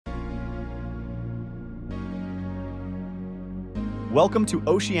Welcome to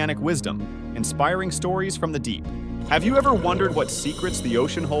Oceanic Wisdom, inspiring stories from the deep. Have you ever wondered what secrets the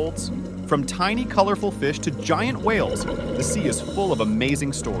ocean holds? From tiny, colorful fish to giant whales, the sea is full of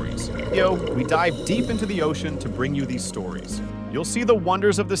amazing stories. We dive deep into the ocean to bring you these stories. You'll see the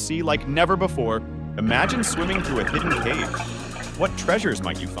wonders of the sea like never before. Imagine swimming through a hidden cave. What treasures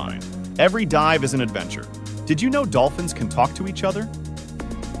might you find? Every dive is an adventure. Did you know dolphins can talk to each other?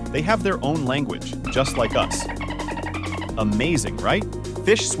 They have their own language, just like us. Amazing, right?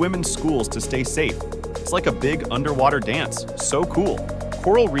 Fish swim in schools to stay safe. It's like a big underwater dance. So cool.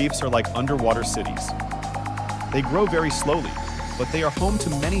 Coral reefs are like underwater cities. They grow very slowly, but they are home to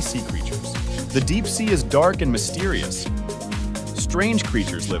many sea creatures. The deep sea is dark and mysterious. Strange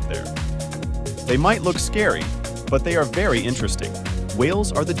creatures live there. They might look scary, but they are very interesting.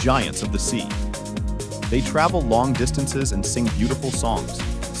 Whales are the giants of the sea. They travel long distances and sing beautiful songs.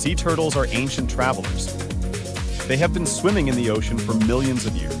 Sea turtles are ancient travelers. They have been swimming in the ocean for millions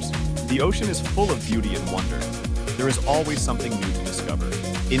of years. The ocean is full of beauty and wonder. There is always something new to discover.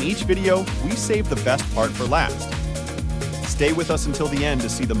 In each video, we save the best part for last. Stay with us until the end to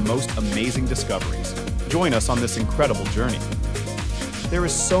see the most amazing discoveries. Join us on this incredible journey. There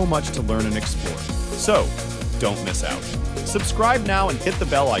is so much to learn and explore, so don't miss out. Subscribe now and hit the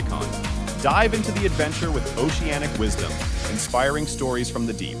bell icon. Dive into the adventure with Oceanic Wisdom, inspiring stories from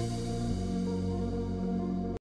the deep.